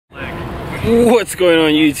What's going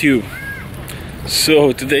on YouTube?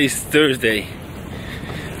 So today's Thursday.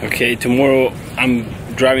 Okay, tomorrow I'm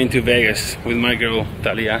driving to Vegas with my girl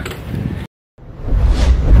Talia.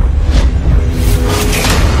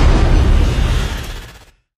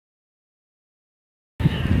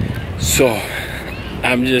 So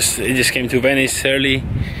I just came to Venice early.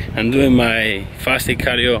 I'm doing my fasted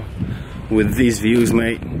cardio with these views,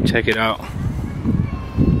 mate. Check it out.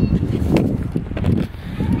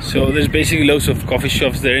 So there's basically loads of coffee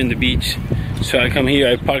shops there in the beach. So I come here,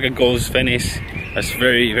 I park at Gold's Venice. That's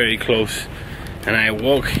very close. And I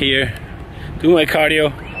walk here, do my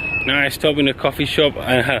cardio. Now I stop in a coffee shop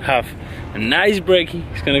and have a nice break.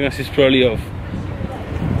 It's gonna consist probably of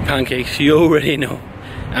pancakes, you already know,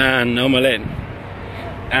 and omelette.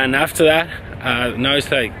 And after that, now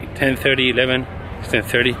it's like 10:30, 11, it's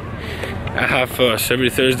 10:30. I have every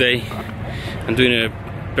Thursday, I'm doing a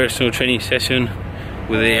personal training session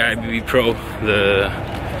with the IBB Pro, the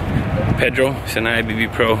Pedro. It's an IBB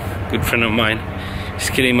Pro, good friend of mine. He's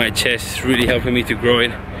killing my chest, really helping me to grow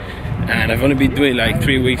it. And I've only been doing like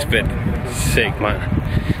 3 weeks, but sick, man.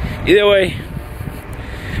 Either way,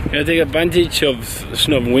 I'm gonna take advantage of it's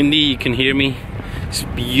not windy, you can hear me. It's a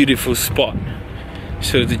beautiful spot.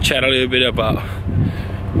 So to chat a little bit about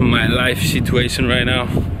my life situation right now.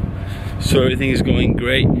 So everything is going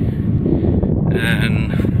great.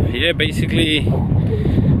 And yeah, basically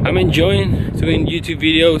I'm enjoying doing YouTube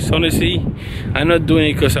videos. Honestly, I'm not doing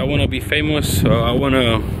it because I want to be famous, or I want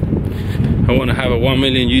to have a 1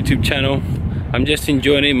 million YouTube channel. I'm just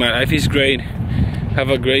enjoying it. My life is great. I have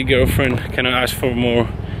a great girlfriend, cannot ask for more.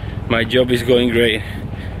 My job is going great.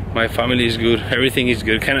 My family is good. Everything is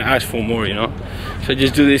good. Cannot ask for more, you know. So I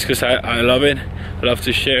just do this because I love it. I love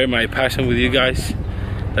to share my passion with you guys.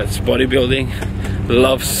 That's bodybuilding.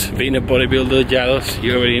 Loves being a bodybuilder, jealous,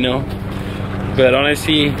 you already know. But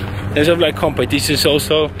honestly, in terms of like competitions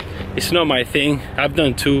also, it's not my thing. I've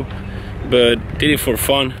done two, but did it for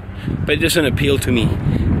fun, but it doesn't appeal to me.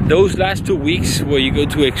 Those last 2 weeks where you go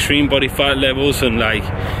to extreme body fat levels and like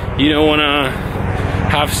you don't wanna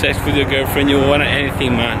have sex with your girlfriend, you don't wanna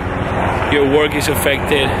anything, man. Your work is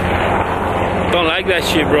affected. Don't like that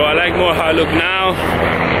shit, bro. I like more how I look now.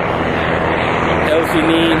 Healthy,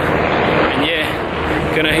 lean, and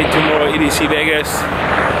yeah, gonna hit tomorrow EDC Vegas.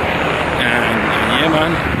 And yeah,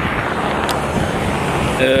 man,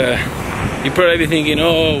 you're probably be thinking,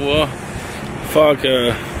 oh well, fuck,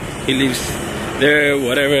 he lives there,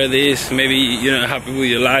 whatever it is, maybe you're not happy with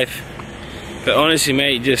your life. But honestly,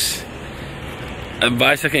 mate, just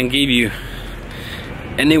advice I can give you,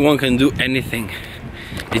 anyone can do anything.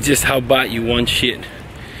 It's just how bad you want shit.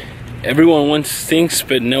 Everyone wants things,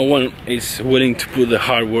 but no one is willing to put the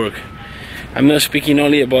hard work. I'm not speaking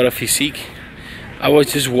only about a physique. I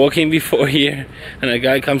was just walking before here and a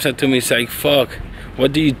guy comes up to me, he's like, fuck,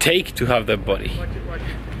 what do you take to have that body?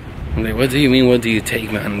 I'm like, what do you mean, what do you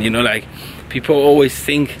take, man? You know, like, people always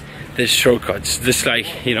think there's shortcuts, just like,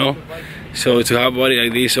 you know. So to have a body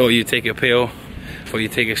like this, oh, you take a pill or you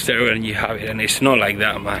take a steroid and you have it, and it's not like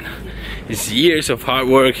that, man. It's years of hard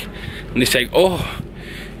work, and it's like, oh,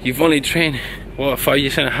 you've only trained, what, 5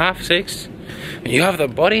 years and a half, 6? And you have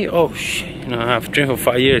that body? Oh shit, you know, I've trained for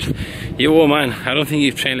 5 years. Yo, man, I don't think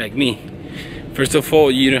you've trained like me. First of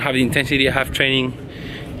all, you don't have the intensity I have training.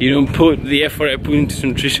 You don't put the effort I put into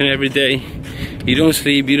nutrition every day. You don't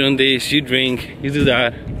sleep, you don't this, you drink, you do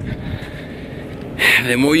that.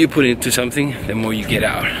 The more you put into something, the more you get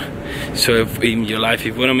out. So if in your life, if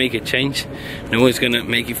you want to make a change, no one's gonna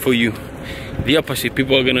make it for you. The opposite,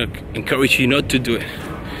 people are gonna encourage you not to do it.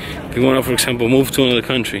 If you want to, for example, move to another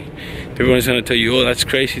country, everyone's gonna tell you, oh, that's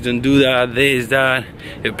crazy, don't do that, this, that,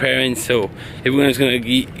 your parents. So everyone's gonna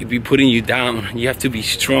be putting you down. You have to be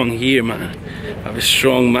strong here, man. Have a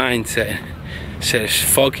strong mindset. Says,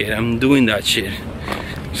 fuck it, I'm doing that shit.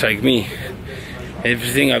 It's like me.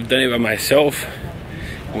 Everything I've done it by myself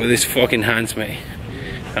with these fucking hands, mate.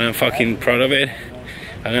 And I'm fucking proud of it.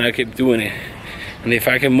 I'm gonna keep doing it. And if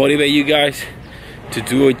I can motivate you guys to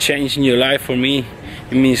do a change in your life, for me,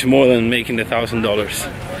 it means more than making $1,000.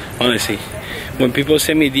 Honestly, when people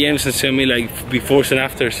send me DMs and send me like befores and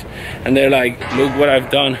afters, and they're like, look what I've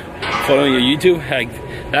done following your YouTube, like,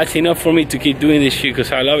 that's enough for me to keep doing this shit,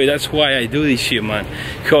 because I love it. That's why I do this shit, man.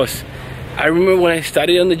 Because I remember when I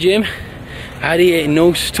started on the gym, I did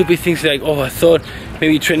no stupid things like, oh, I thought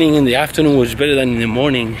maybe training in the afternoon was better than in the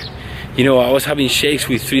morning. You know, I was having shakes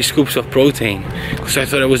with 3 scoops of protein because I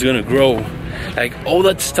thought I was gonna grow. Like, all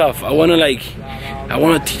that stuff. I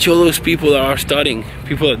wanna teach all those people that are studying,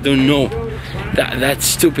 people that don't know, that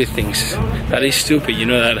stupid things. That is stupid, you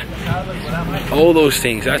know, that all those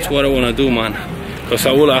things. That's what I wanna do, man. Because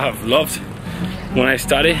I would have loved when I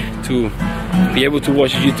started to be able to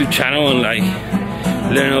watch a YouTube channel and like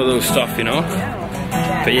learn all those stuff, you know.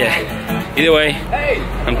 But yeah, either way,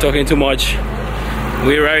 I'm talking too much.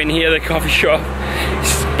 We're arriving here at the coffee shop.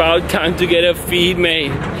 It's about time to get a feed,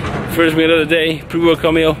 mate. First meal of the day,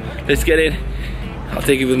 pre-workout meal. Let's get it. I'll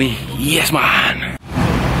take it with me. Yes, man.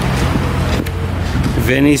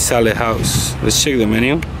 Venice Salad House. Let's check the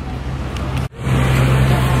menu.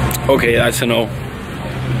 Okay, that's a no.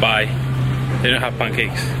 Bye. They don't have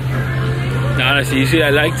pancakes. Now, honestly, usually I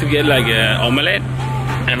like to get like an omelette,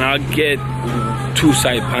 and I'll get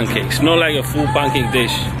 2-side pancakes. Not like a full pancake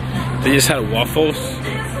dish. They just had waffles.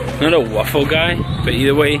 Not a waffle guy, but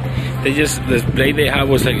either way, the plate they had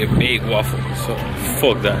was like a big waffle. So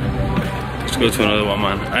fuck that. Let's go to another one,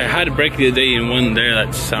 man. I had a break the other day in one there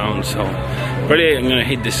that sound, so probably I'm gonna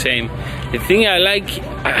hit the same. The thing I like,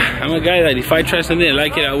 I'm a guy that if I try something I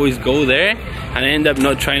like it, I always go there, and I end up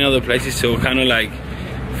not trying other places. So kind of like,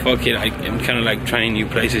 fuck it, I'm kind of like trying new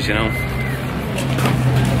places, you know.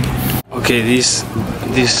 Okay, this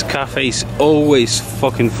cafe is always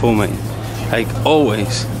fucking full, mate. Like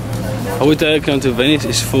always. Every time I come to Venice,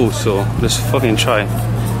 it's full, so let's fucking try.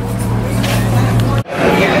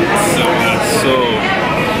 So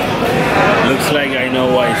looks like I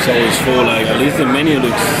know why it's always full. Like at least the menu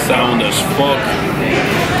looks sound as fuck.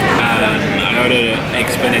 And I ordered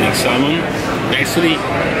eggs Benedict salmon. Actually,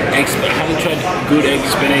 I haven't tried good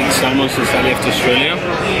eggs Benedict salmon since I left Australia.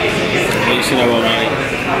 I used to know about my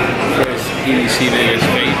first EDC Vegas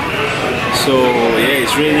fate. So yeah,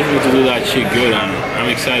 it's really difficult to do that shit good, and I'm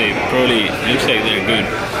excited. Probably looks like they're good.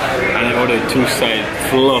 And I ordered 2-side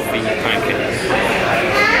fluffy pancakes.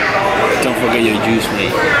 Don't forget your juice,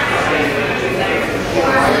 mate.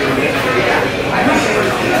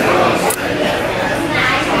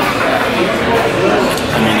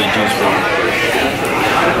 I'm on the juice, bro.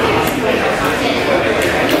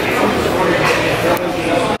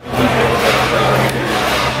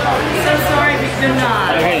 So sorry, but you're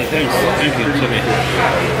not. Okay, thanks. Thank you. It's okay.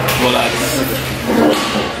 Well,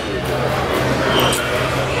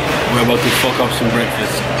 we're about to fuck up some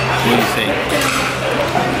breakfast. What do you say?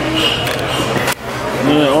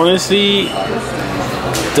 No, honestly,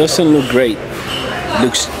 doesn't look great.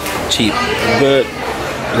 Looks cheap, but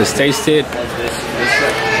let's taste it.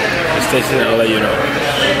 Let's taste it and I'll let you know.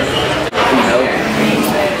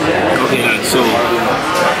 Okay, lads, so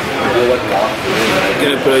I'm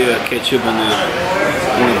gonna put your ketchup on the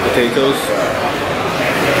potatoes.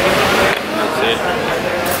 That's it.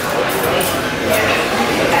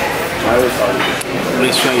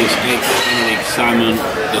 Let's try this egg Benedict salmon.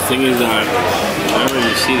 The thing is that I don't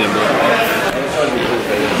really see them,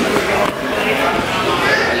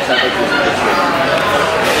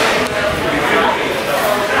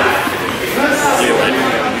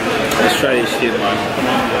 let's try this shit, man.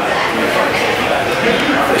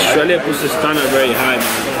 Australia puts the standard very high,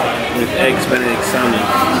 man, with eggs Benedict salmon.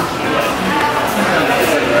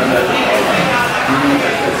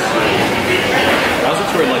 I also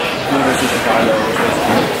toured like University of Chicago, which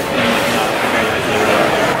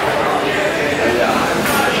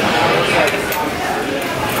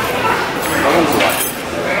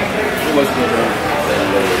was it was good.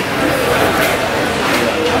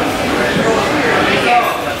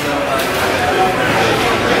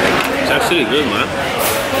 It's actually good, man.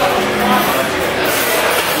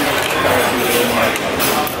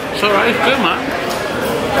 It's alright, it's good, man.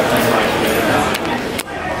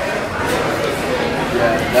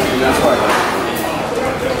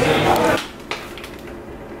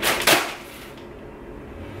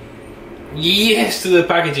 Yes to the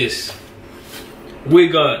packages. We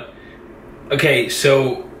got. Okay,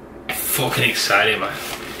 so fucking excited, man.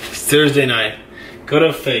 It's Thursday night. Got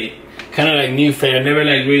a fade. Kind of like new fade. I never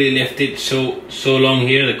like really left it so long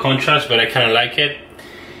here, the contrast, but I kind of like it.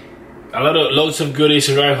 Loads of goodies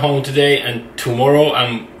arrive home today, and tomorrow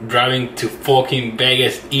I'm driving to fucking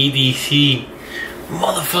Vegas EDC.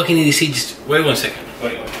 Motherfucking EDC. Just wait 1 second.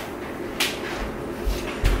 Wait.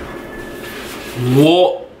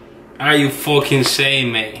 What are you fucking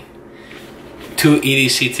saying, mate? 2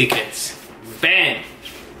 EDC tickets. Bam!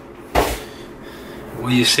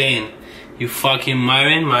 What are you saying? You fucking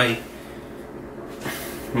marrying my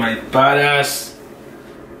badass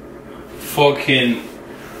fucking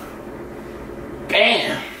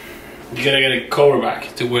bam! You gotta get a cover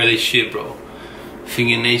back to wear this shit, bro.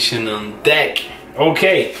 Finger Nation on deck.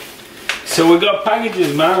 Okay, so we got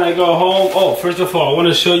packages, man. I got home. Oh, first of all, I want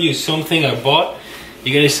to show you something I bought.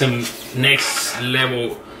 You get some next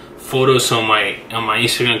level photos on my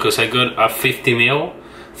Instagram, because I got a 50mm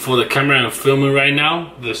for the camera I'm filming right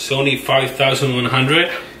now, the Sony 5100.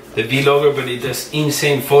 the Vlogger, but it does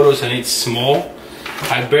insane photos and it's small.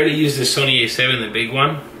 I barely use the Sony A7, the big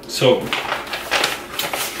one. So,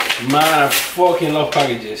 man, I fucking love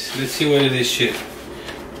packages. Let's see what is this shit.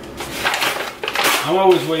 I'm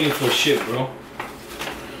always waiting for shit, bro.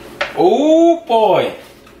 Oh boy,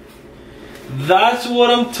 that's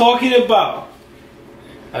what I'm talking about.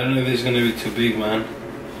 I don't know if it's gonna be too big, man.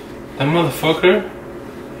 That motherfucker,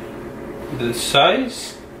 the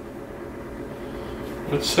size?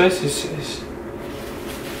 What size is this?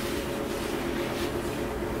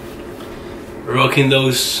 Rocking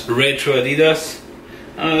those retro Adidas.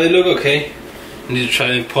 They look okay. I need to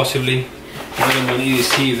try them possibly. I need to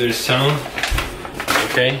see if there's sound.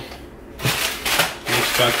 Okay.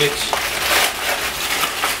 Next package.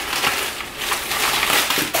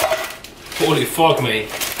 Holy fuck, mate.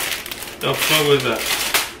 The fuck was that?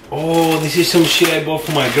 Oh, this is some shit I bought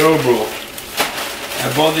for my girl, bro.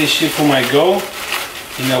 I bought this shit for my girl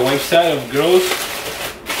in the website of girls.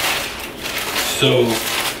 So,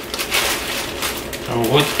 oh,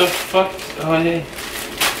 what the fuck? Oh, yeah.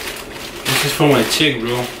 This is for my chick,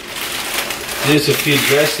 bro. There's a few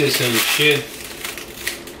dresses and shit.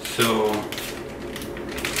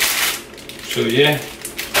 So yeah.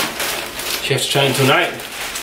 Chef's trying tonight.